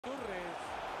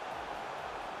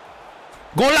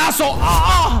Golazo!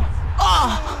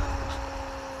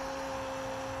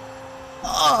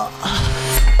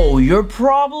 Oh, you're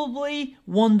probably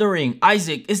wondering,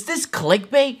 Isaac, is this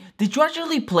clickbait? Did you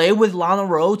actually play with LANA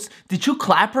RHOADES? Did you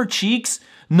clap her cheeks?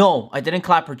 No, I didn't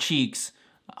clap her cheeks.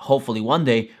 Hopefully one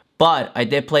day. But I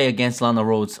did play against LANA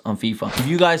RHOADES on FIFA. If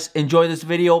you guys enjoyed this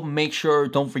video, make sure,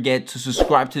 don't forget to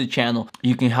subscribe to the channel.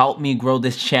 You can help me grow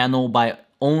this channel by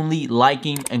only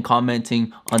liking and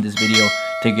commenting on this video.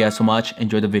 Thank you guys so much.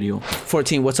 Enjoy the video.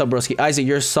 14, what's up, broski? Isaac,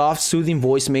 your soft, soothing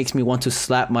voice makes me want to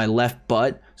slap my left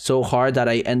butt so hard that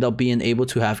I end up being able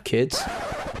to have kids.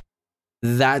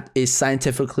 That is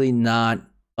scientifically not,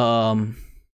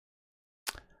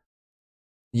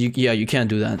 you can't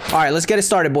do that. All right, let's get it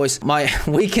started, boys. My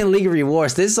weekend league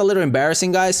rewards. This is a little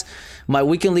embarrassing, guys. My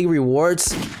weekend league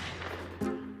rewards.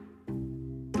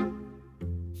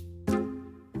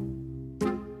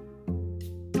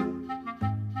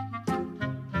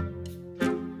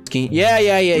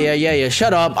 Yeah.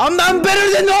 Shut up. I'm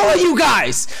better than all of you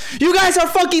guys. You guys are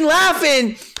fucking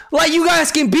laughing like you guys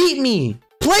can beat me.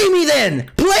 Play me then.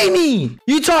 Play me.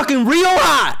 You talking real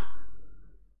hot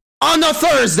on a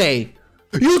Thursday.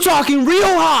 You talking real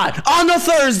hot on a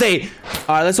Thursday.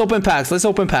 All right, let's open packs. Let's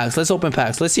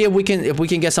see if we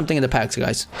can get something in the packs,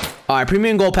 guys. All right,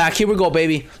 premium gold pack. Here we go,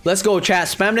 baby. Let's go, chat.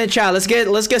 Spam it in chat. Let's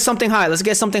get something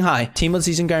high. Team of the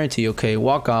season guarantee. Okay,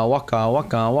 walk out.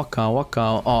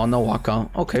 Oh, no walk out.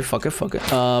 Okay, fuck it.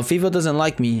 FIFA doesn't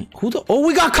like me. Oh,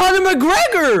 we got Conor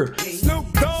McGregor.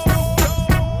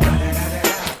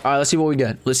 All right, let's see what we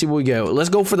get. Let's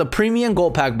go for the premium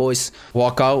gold pack, boys.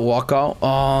 Walk out.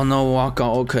 Oh, no walk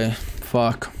out. Okay,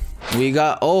 fuck. We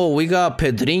got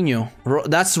Pedrinho.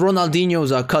 That's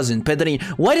Ronaldinho's cousin, Pedrinho.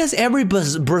 Why does every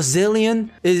Brazilian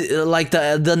like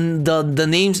the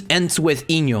names ends with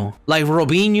Inho? Like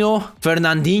Robinho,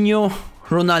 Fernandinho,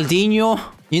 Ronaldinho.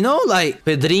 You know, like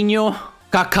Pedrinho.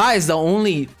 Kaká is the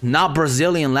only not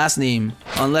Brazilian last name,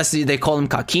 unless they call him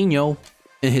Caquinho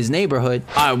in his neighborhood.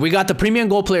 All right, we got the premium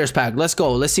gold players pack. Let's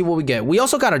go. Let's see what we get. We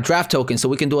also got a draft token, so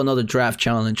we can do another draft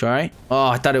challenge. All right. Oh,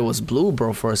 I thought it was blue,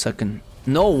 bro, for a second.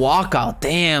 No walkout.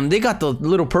 Damn, they got the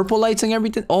little purple lights and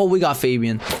everything. Oh, we got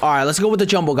Fabian. All right, let's go with the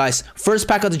jumbo, guys. First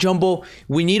pack of the jumbo.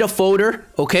 We need a folder.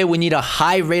 Okay, we need a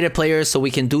high rated player so we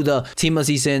can do the team of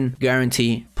season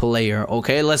guarantee player.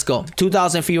 Okay, let's go.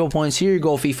 2,000 FIFA points. Here you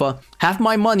go, FIFA. Half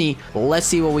my money. Let's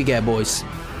see what we get, boys.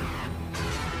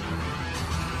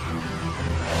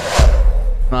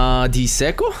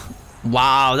 Diseco?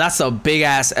 Wow, that's a big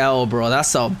ass L, bro.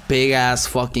 That's a big ass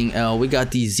fucking L. We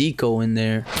got the Zico in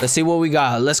there. Let's see what we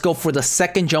got. Let's go for the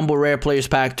second jumbo rare players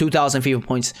pack. 2,000 FIFA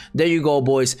points. There you go,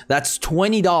 boys. That's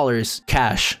 $20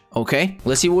 cash. Okay,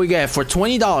 let's see what we get. For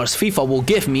 $20, FIFA will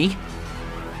give me.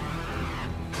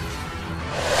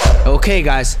 Okay,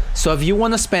 guys, so if you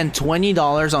want to spend $20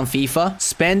 on FIFA,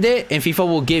 spend it and FIFA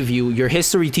will give you your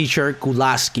history teacher,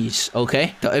 Gulaskis,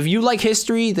 okay? If you like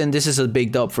history, then this is a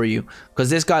big dub for you because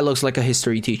this guy looks like a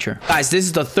history teacher. Guys, this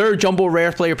is the third jumbo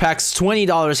rare player packs,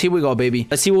 $20. Here we go, baby.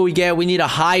 Let's see what we get. We need a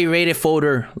high rated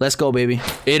folder. Let's go, baby.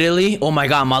 Italy. Oh my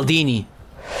God, Maldini.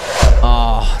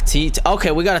 Oh, okay,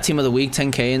 we got a team of the week,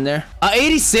 10K in there.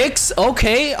 86,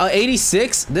 okay,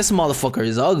 86. This motherfucker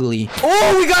is ugly.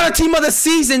 Oh, we got a team of the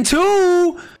season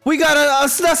too. We got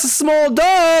that's a small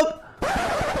dub.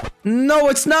 No,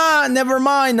 it's not. Never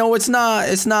mind. No, it's not.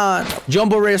 It's not.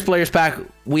 Jumbo Rares players pack.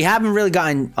 We haven't really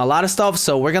gotten a lot of stuff,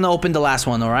 so we're gonna open the last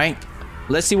one. All right.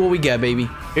 Let's see what we get, baby.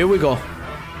 Here we go.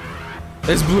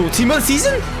 It's blue. Team of the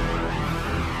season.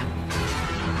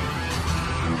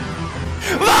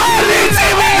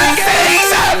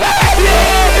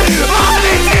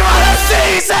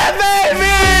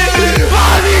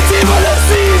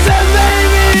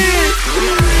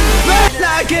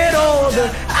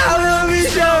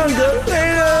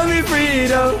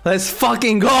 Let's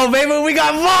fucking go, baby. We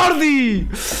got Vardy.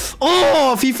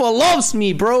 Oh, FIFA loves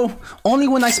me, bro. Only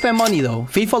when I spend money, though.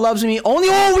 FIFA loves me only.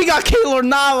 Oh, we got Keylor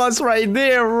Navas right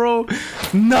there, bro.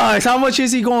 Nice. How much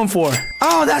is he going for?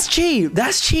 Oh, that's cheap.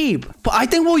 That's cheap. But I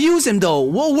think we'll use him, though.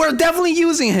 Well, we're definitely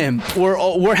using him.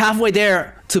 We're halfway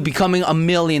there to becoming a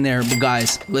millionaire,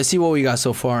 guys. Let's see what we got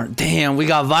so far. Damn, we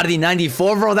got Vardy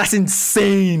 94, bro. That's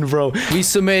insane, bro. We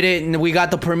submitted and we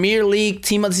got the Premier League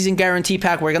Team of the Season Guarantee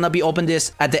Pack. We're gonna be open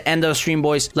this at the end of the stream,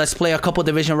 boys. Let's play a couple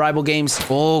division rival games.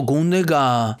 Oh,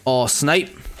 Gundega. Oh, snipe.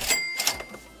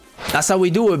 That's how we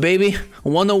do it, baby.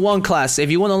 101 class. If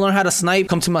you want to learn how to snipe,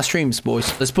 come to my streams, boys.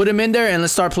 Let's put him in there and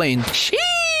let's start playing. Sheesh.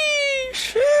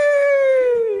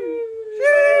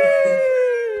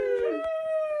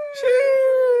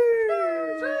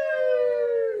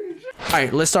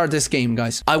 right, let's start this game,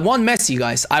 guys. I want Messi,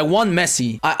 guys. I want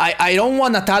Messi. I don't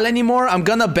want Atal anymore. I'm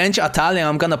gonna bench Atal and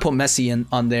I'm gonna put Messi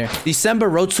on there. December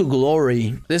Road to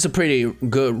Glory. This is a pretty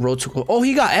good Road to Glory. Oh,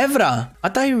 he got Evra. I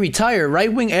thought he retired.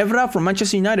 Right wing Evra from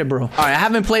Manchester United, bro. All right, I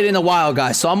haven't played in a while,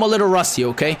 guys, so I'm a little rusty,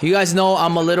 okay? You guys know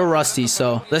I'm a little rusty,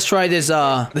 so let's try this.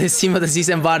 This team of the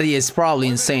season Vardy is probably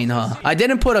insane, huh? I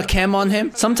didn't put a cam on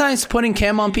him. Sometimes putting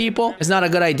cam on people is not a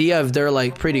good idea if they're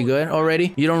like pretty good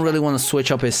already. You don't really want to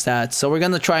switch up his stats. So we're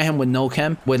gonna try him with no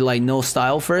cam, with like no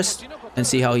style first, and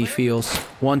see how he feels.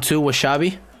 1-2 with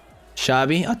Xavi.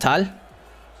 Xavi,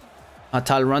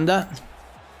 Atal run that.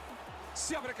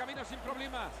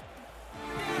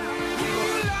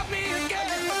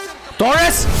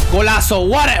 Torres, golazo.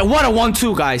 What a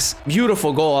 1-2, guys.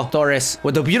 Beautiful goal, Torres,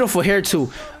 with the beautiful hair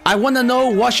too. I want to know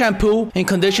what shampoo and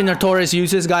conditioner Torres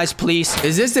uses, guys, please.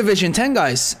 Is this Division 10,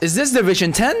 guys? Is this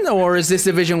Division 10 or is this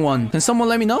Division 1? Can someone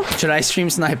let me know? Should I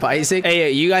stream snipe Isaac? Hey,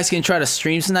 you guys can try to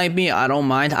stream snipe me. I don't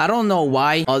mind. I don't know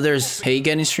why others hate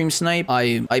getting stream snipe.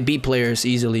 I beat players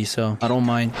easily, so I don't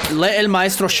mind. Let El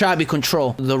Maestro Xavi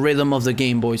control the rhythm of the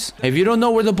game, boys. If you don't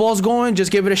know where the ball's going,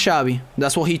 just give it a Xavi.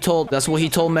 That's what he told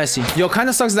Messi. Yo, kind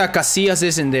of sucks that Casillas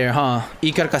isn't there, huh?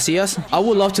 Iker Casillas. I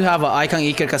would love to have an icon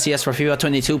Iker Casillas for FIFA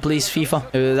 22. Please,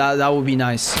 FIFA. That would be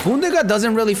nice. Bundesliga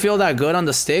doesn't really feel that good on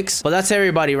the sticks, but that's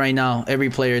everybody right now. Every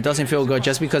player. It doesn't feel good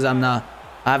just because I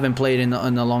haven't played in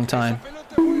a long time.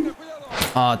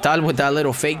 Tal with that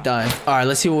little fake dive. All right,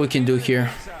 let's see what we can do here.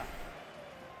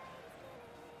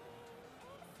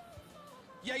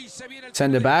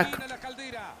 Send it back.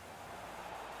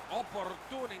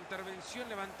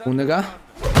 Bundesliga.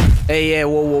 Hey, yeah,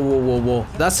 whoa.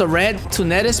 That's a red to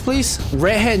Neres, please.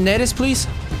 Redhead Neres, please.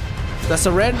 That's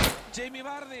a red.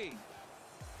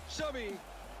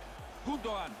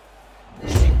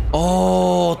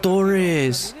 Oh,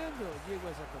 Torres.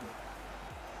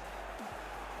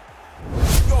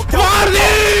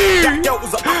 Vardy!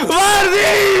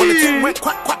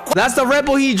 Vardy! That's the Red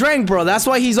Bull he drank, bro. That's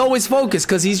why he's always focused,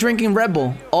 because he's drinking Red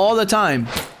Bull all the time.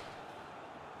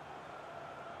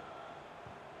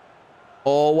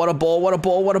 Oh, what a ball, what a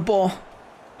ball, what a ball.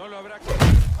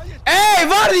 Hey,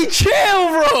 Vardy, chill,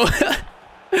 bro.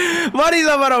 Vardy's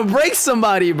about to break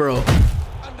somebody, bro.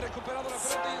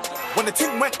 When the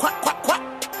team went quack, quack, quack,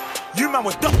 you man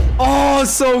was done. Oh,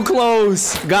 so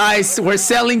close. Guys, we're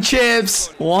selling chips.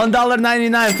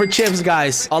 $1.99 for chips,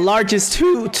 guys. A large is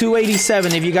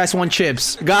 $2.87 if you guys want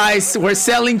chips. Guys, we're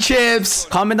selling chips.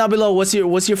 Comment down below. What's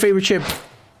your favorite chip?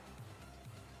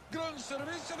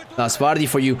 That's Vardy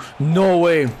for you. No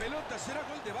way.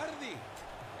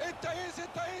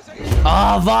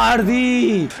 Ah,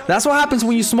 Vardy. That's what happens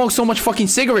when you smoke so much fucking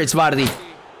cigarettes, Vardy.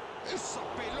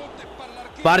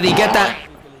 Vardy, get that.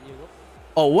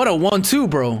 Oh, what a 1-2,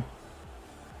 bro.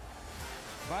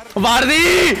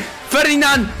 Vardy!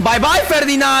 Ferdinand! Bye-bye,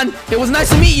 Ferdinand! It was nice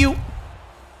to meet you.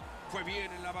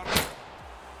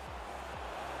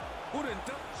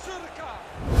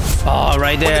 Oh,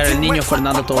 right there. Niño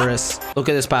Fernando Torres. Look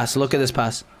at this pass. Look at this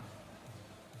pass.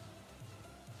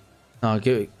 No,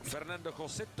 give it.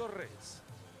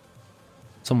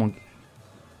 Someone.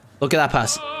 Look at that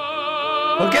pass.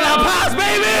 Look at that pass,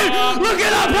 baby! Look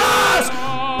at that pass!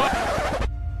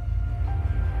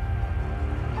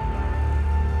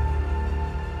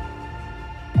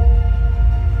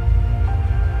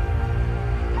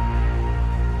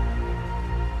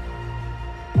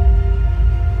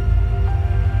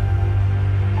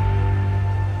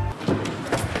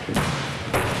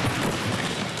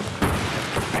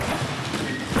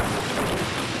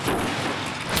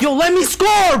 Yo, let me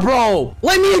score, bro.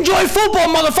 Let me enjoy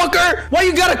football, motherfucker. Why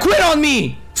you gotta quit on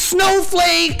me?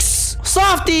 Snowflakes,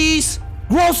 softies,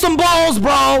 grow some balls,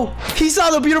 bro. He saw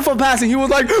the beautiful pass and he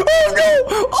was like, oh no,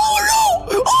 oh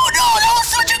no, oh no, that was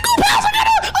such a good pass. I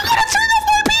gotta turn off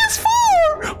my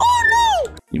PS4. Oh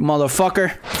no. You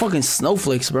motherfucker. Fucking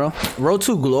snowflakes, bro. Road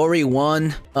to Glory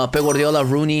 1. Pep Guardiola,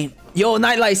 Rooney. Yo,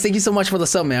 Nightlights, thank you so much for the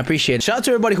sub, man. I appreciate it. Shout out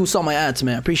to everybody who saw my ads,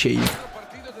 man. I appreciate you.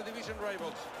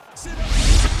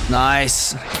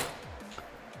 Nice.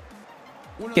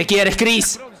 ¿Qué quieres,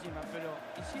 Chris?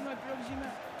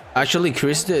 Actually,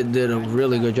 Chris did a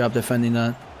really good job defending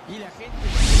that.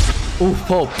 Ooh,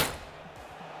 Pope.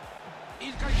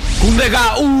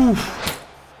 Kundega, ooh.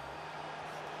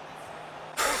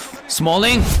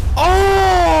 Smalling.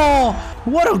 Oh!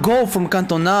 What a goal from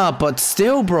Cantona, but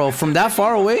still, bro, from that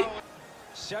far away.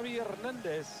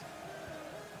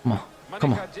 Come on,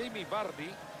 come on.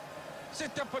 The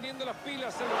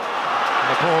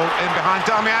ball in behind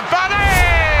Damian. Vardy!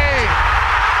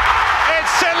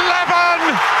 It's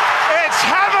 11! It's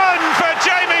heaven for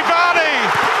Jamie Vardy!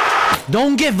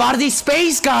 Don't give Vardy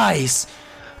space, guys.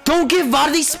 Don't give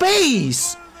Vardy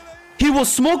space. He will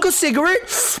smoke a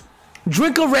cigarette,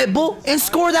 drink a Red Bull, and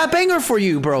score that banger for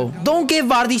you, bro. Don't give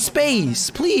Vardy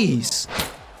space, please.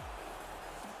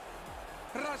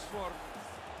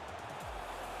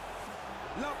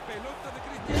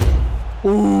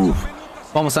 Ooh.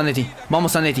 Vamos, Zanetti.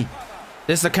 Vamos, Zanetti.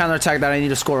 This is the counter-attack that I need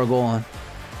to score a goal on.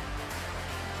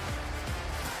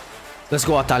 Let's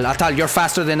go, Atal. Atal, you're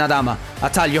faster than Adama.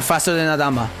 Atal, you're faster than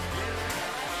Adama.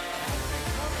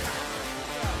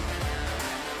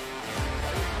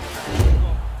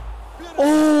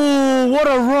 Oh, what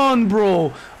a run,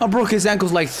 bro. I broke his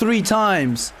ankles like 3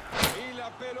 times.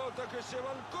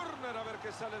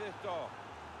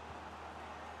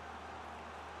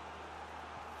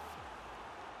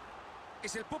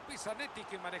 Es el Pupi Zanetti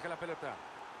quien maneja la pelota.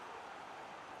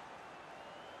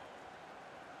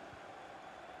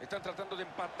 Están tratando de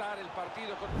empatar el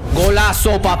partido con...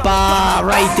 Golazo, papá.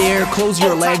 Right there. Close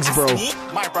your legs, bro.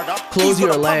 Close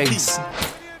your legs.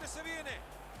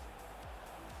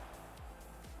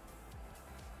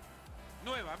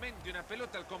 Nuevamente una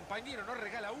pelota al compañero, no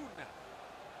regala una.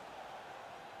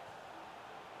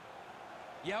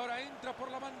 Y ahora entra por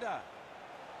la banda.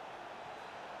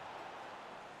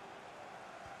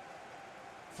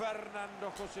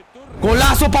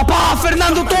 Golazo, papá!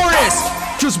 Fernando Torres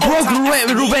just broke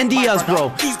Ruben Diaz, bro.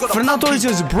 Fernando Torres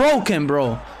is broken,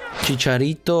 bro.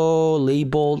 Chicharito,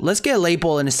 label. Let's get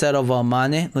label instead of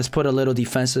Mane. Let's put a little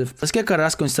defensive. Let's get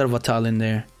Carrasco instead of Atal in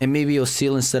there, and maybe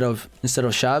Ozil instead of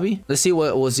Xavi. Let's see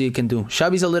what Ozil can do.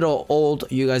 Xavi's a little old,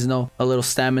 you guys know, a little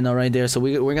stamina right there. So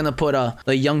we're gonna put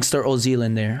the youngster Ozil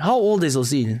in there. How old is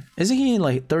Ozil? Isn't he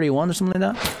like 31 or something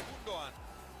like that?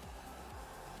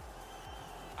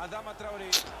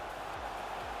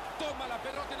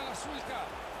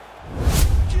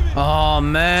 Oh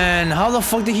man, how the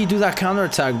fuck did he do that counter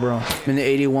attack, bro? In the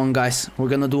 81, guys, we're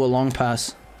gonna do a long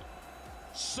pass.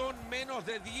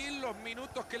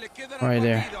 Right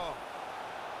there.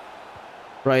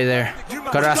 Right there.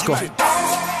 Carrasco.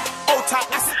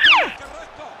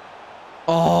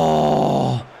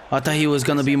 Oh, I thought he was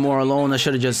gonna be more alone. I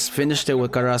should have just finished it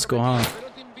with Carrasco, huh?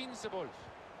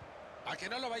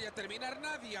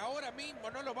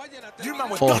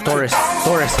 Oh, Torres.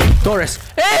 Torres.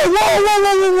 Hey,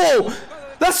 whoa.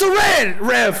 That's a red,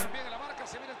 ref.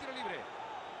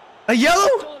 A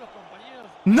yellow?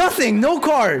 Nothing, no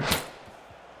card.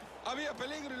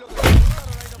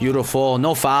 Beautiful,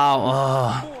 no foul.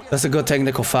 Oh, that's a good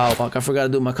technical foul. Fuck, I forgot to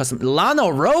do my custom. LANA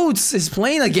RHOADES is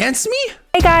playing against me?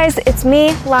 Hey guys, it's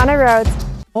me, LANA RHOADES.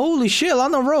 Holy shit,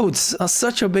 LANA RHOADES. I'm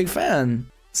such a big fan.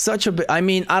 I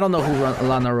mean, I don't know who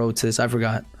LANA RHOADES is. I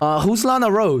forgot. Who's LANA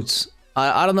RHOADES?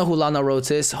 I don't know who LANA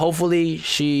RHOADES is. Hopefully,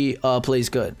 she plays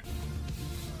good.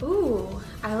 Ooh,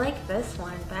 I like this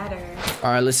one better.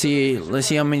 All right, let's see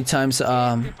how many times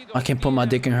I can put my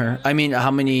dick in her. I mean,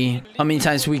 how many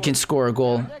times we can score a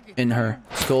goal in her.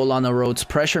 Let's go, LANA RHOADES.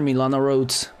 Pressure me, LANA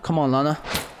RHOADES. Come on, Lana.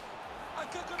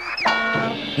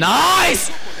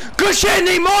 Nice! Good shit,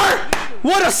 Neymar!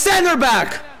 What a center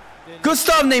back! Good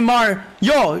stuff, Neymar.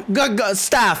 Yo,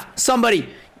 staff, somebody,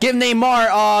 give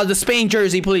Neymar the Spain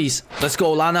jersey, please. Let's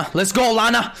go, Lana. Let's go,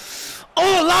 Lana.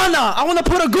 Oh, Lana, I want to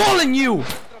put a goal in you.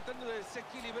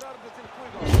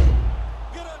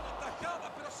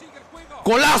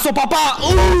 Golazo, papa.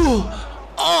 Ooh.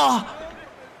 Oh.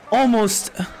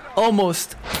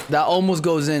 Almost. That almost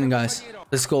goes in, guys.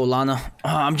 Let's go, Lana.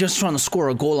 I'm just trying to score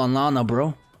a goal on Lana,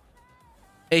 bro.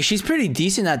 Hey, she's pretty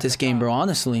decent at this game, bro,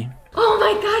 honestly. Oh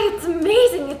my god, it's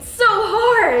amazing. It's so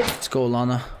hard. Let's go,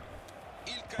 Lana.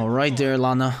 All right there,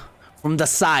 Lana. From the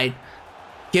side.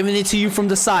 Giving it to you from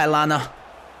the side, Lana.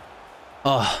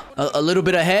 Oh, a little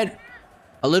bit ahead.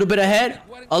 A little bit ahead.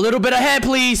 A little bit ahead,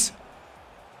 please.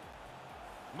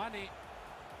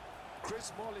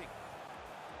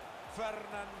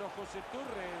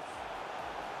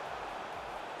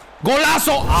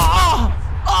 Golazo!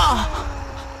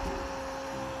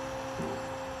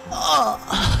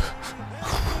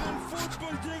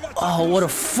 Oh, what a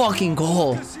fucking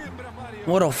goal.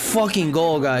 What a fucking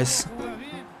goal, guys.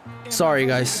 Sorry,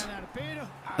 guys.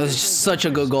 It was just such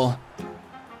a good goal.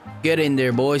 Get in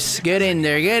there, boys. Get in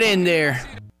there. Get in there.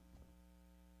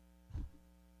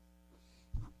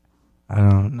 I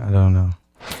don't know.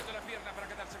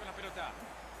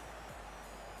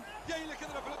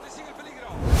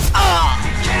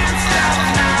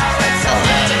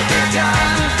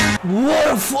 What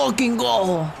a fucking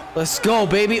goal. Let's go,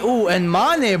 baby. Ooh, and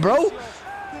Mane, bro.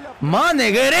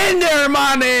 Mane, get in there,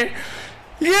 Mane.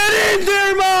 Get in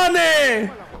there,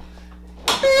 Mane.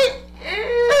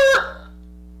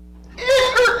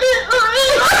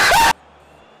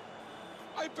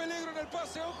 peligro en el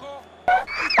pase, ojo.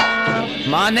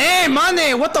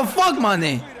 Mane, what the fuck,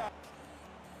 Mane?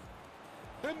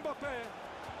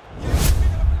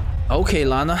 Okay,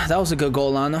 Lana, that was a good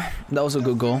goal, Lana. That was a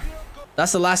good goal.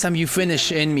 That's the last time you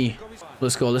finish in me.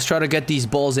 Let's go. Let's try to get these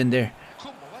balls in there.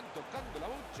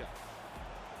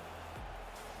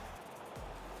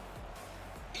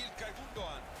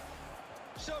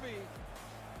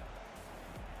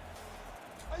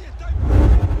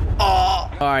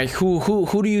 All right,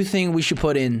 who do you think we should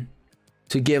put in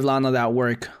to give Lana that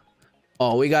work?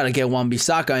 Oh, we gotta get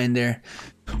Wan-Bissaka in there.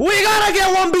 We gotta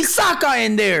get Wan-Bissaka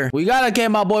in there. We gotta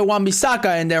get my boy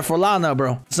Wan-Bissaka in there for Lana,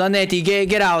 bro. Zanetti,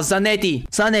 get out.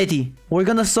 Zanetti, we're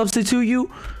gonna substitute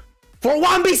you for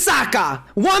Wan-Bissaka.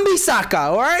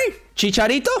 Wan-Bissaka, all right?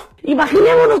 Chicharito?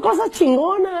 Imaginémonos cosas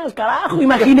chingonas, carajo,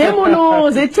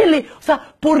 imaginémonos, échele. O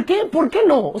sea, ¿por qué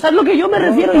no? O sea, es lo que yo me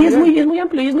refiero y es muy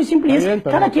amplio y es muy simple y es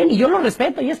cada quien y yo lo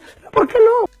respeto y es, ¿por qué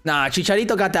no? Nah,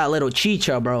 Chicharito got that little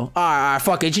chicha, bro. All right,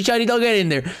 fuck it. Chicharito, get in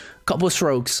there. Couple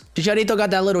strokes. Chicharito got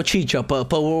that little chicha,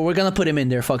 but we're gonna put him in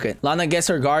there. Fuck it. Lana gets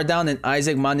her guard down and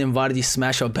Isaac Mane and Vardy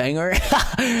smash a banger.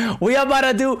 we about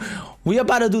to do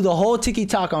the whole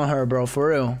tiki-talk on her, bro, for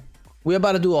real. We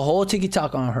about to do a whole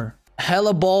tiki-talk on her.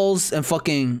 Hella balls and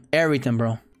fucking everything,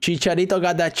 bro. Chicharito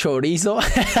got that chorizo.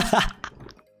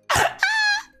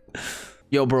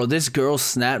 Yo, bro, this girl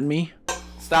snapped me.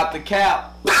 Stop the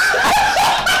cap.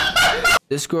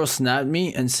 This girl snapped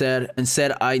me and said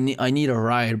I need a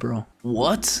ride, bro.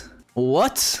 What?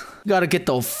 Gotta get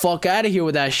the fuck out of here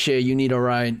with that shit. You need a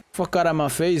ride. Fuck out of my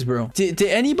face, bro. Did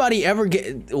anybody ever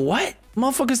get what?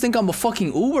 Motherfuckers think I'm a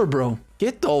fucking Uber, bro.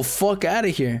 Get the fuck out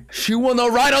of here. She wanna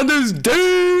ride on this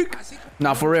dick.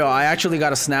 Nah, for real. I actually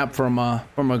got a snap from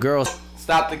a girl.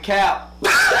 Stop the cap.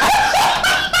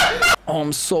 Oh,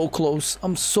 I'm so close.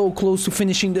 I'm so close to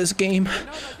finishing this game.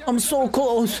 I'm so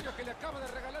close.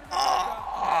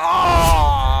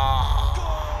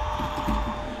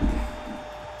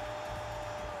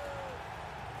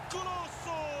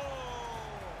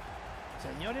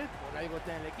 Señores, por algo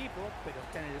está en el equipo, pero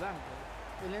está en el banco.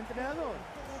 El entrenador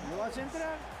lo hace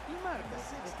entrar y marca.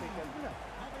 Espectacular.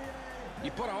 Y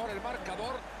por ahora el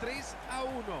marcador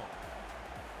 3-1.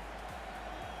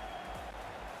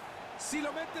 Si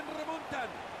lo meten, remontan.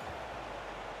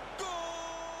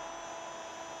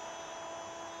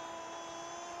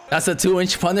 That's a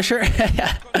 2-inch Punisher.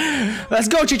 Let's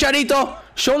go, Chicharito.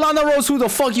 Show Lana Rhoades who the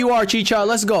fuck you are, Chicha.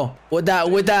 Let's go. With that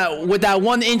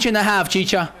 1.5 inches,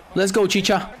 Chicha. Let's go,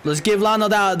 Chicha. Let's give Lana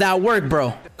that work,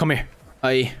 bro. Come here.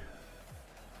 Ahí.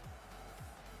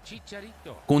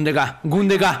 Gundega.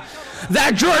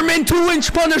 That German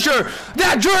 2-inch Punisher.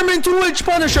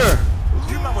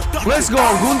 Let's go,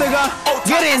 Gundega.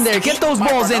 Get in there. Get those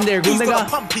balls in there, Gundega.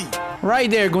 Right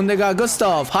there, Gundega. Good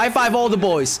stuff. High five all the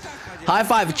boys. High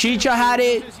five. Chicha had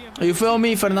it. You feel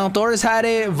me? Fernando Torres had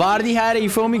it. Vardy had it. You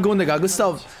feel me? Gundega. Good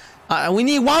stuff. We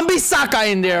need Wan-Bissaka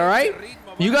in there, right?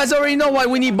 You guys already know why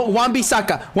we need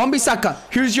Wan-Bissaka. Wan-Bissaka.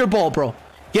 Here's your ball, bro.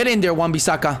 Get in there,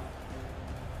 Wan-Bissaka.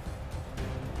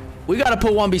 We gotta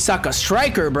put Wan-Bissaka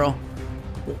striker, bro.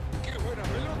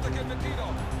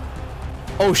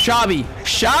 Oh, Xabi.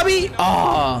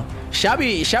 Oh,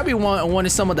 Xabi wanted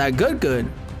some of that good.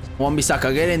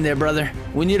 Wan-Bissaka, get in there, brother.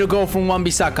 We need to go from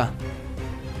Wan-Bissaka.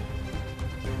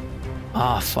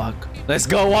 Ah, fuck. Let's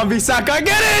go, Wan-Bissaka.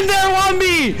 Get in there,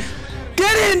 Wambi.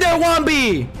 Get in there,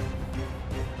 Wambi.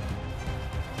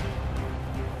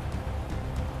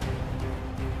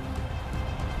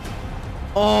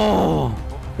 Oh,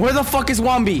 where the fuck is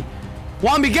Wambi?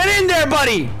 Wambi, get in there,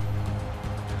 buddy.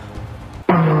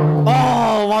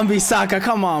 Oh, Wan-Bissaka,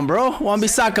 come on, bro.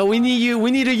 Wan-Bissaka, we need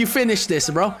you finish this,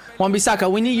 bro.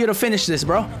 Wan-Bissaka, we need you to finish this,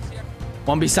 bro.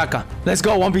 Wan-Bissaka, let's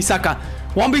go, Wan-Bissaka.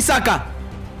 Wan-Bissaka.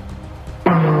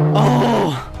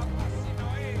 Oh.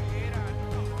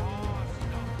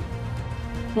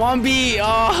 Wambi,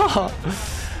 oh.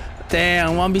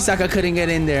 Damn, Wan-Bissaka couldn't get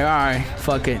in there. All right,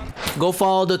 fuck it. Go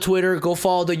follow the Twitter, go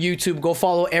follow the YouTube, go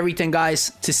follow everything,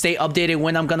 guys, to stay updated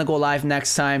when I'm gonna go live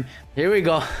next time. Here we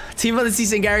go. Team of the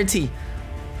season guarantee.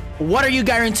 What are you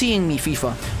guaranteeing me,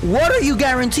 FIFA? What are you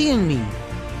guaranteeing me?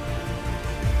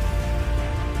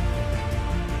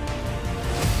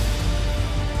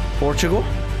 Portugal?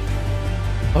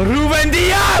 Ruben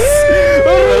Diaz!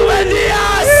 Ruben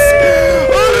Diaz!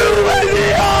 Ruben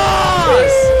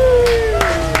Diaz!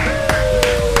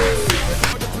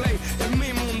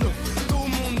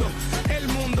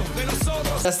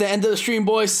 That's the end of the stream,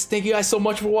 boys. Thank you guys so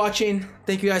much for watching.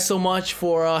 Thank you guys so much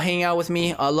for hanging out with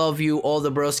me. I love you, all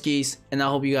the broskies. And I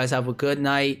hope you guys have a good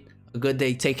night, a good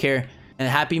day. Take care. And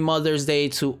happy Mother's Day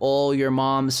to all your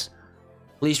moms.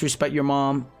 Please respect your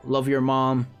mom, love your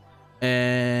mom,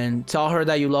 and tell her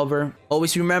that you love her.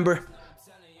 Always remember,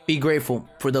 be grateful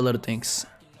for the little things.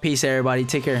 Peace, everybody.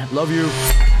 Take care. Love you.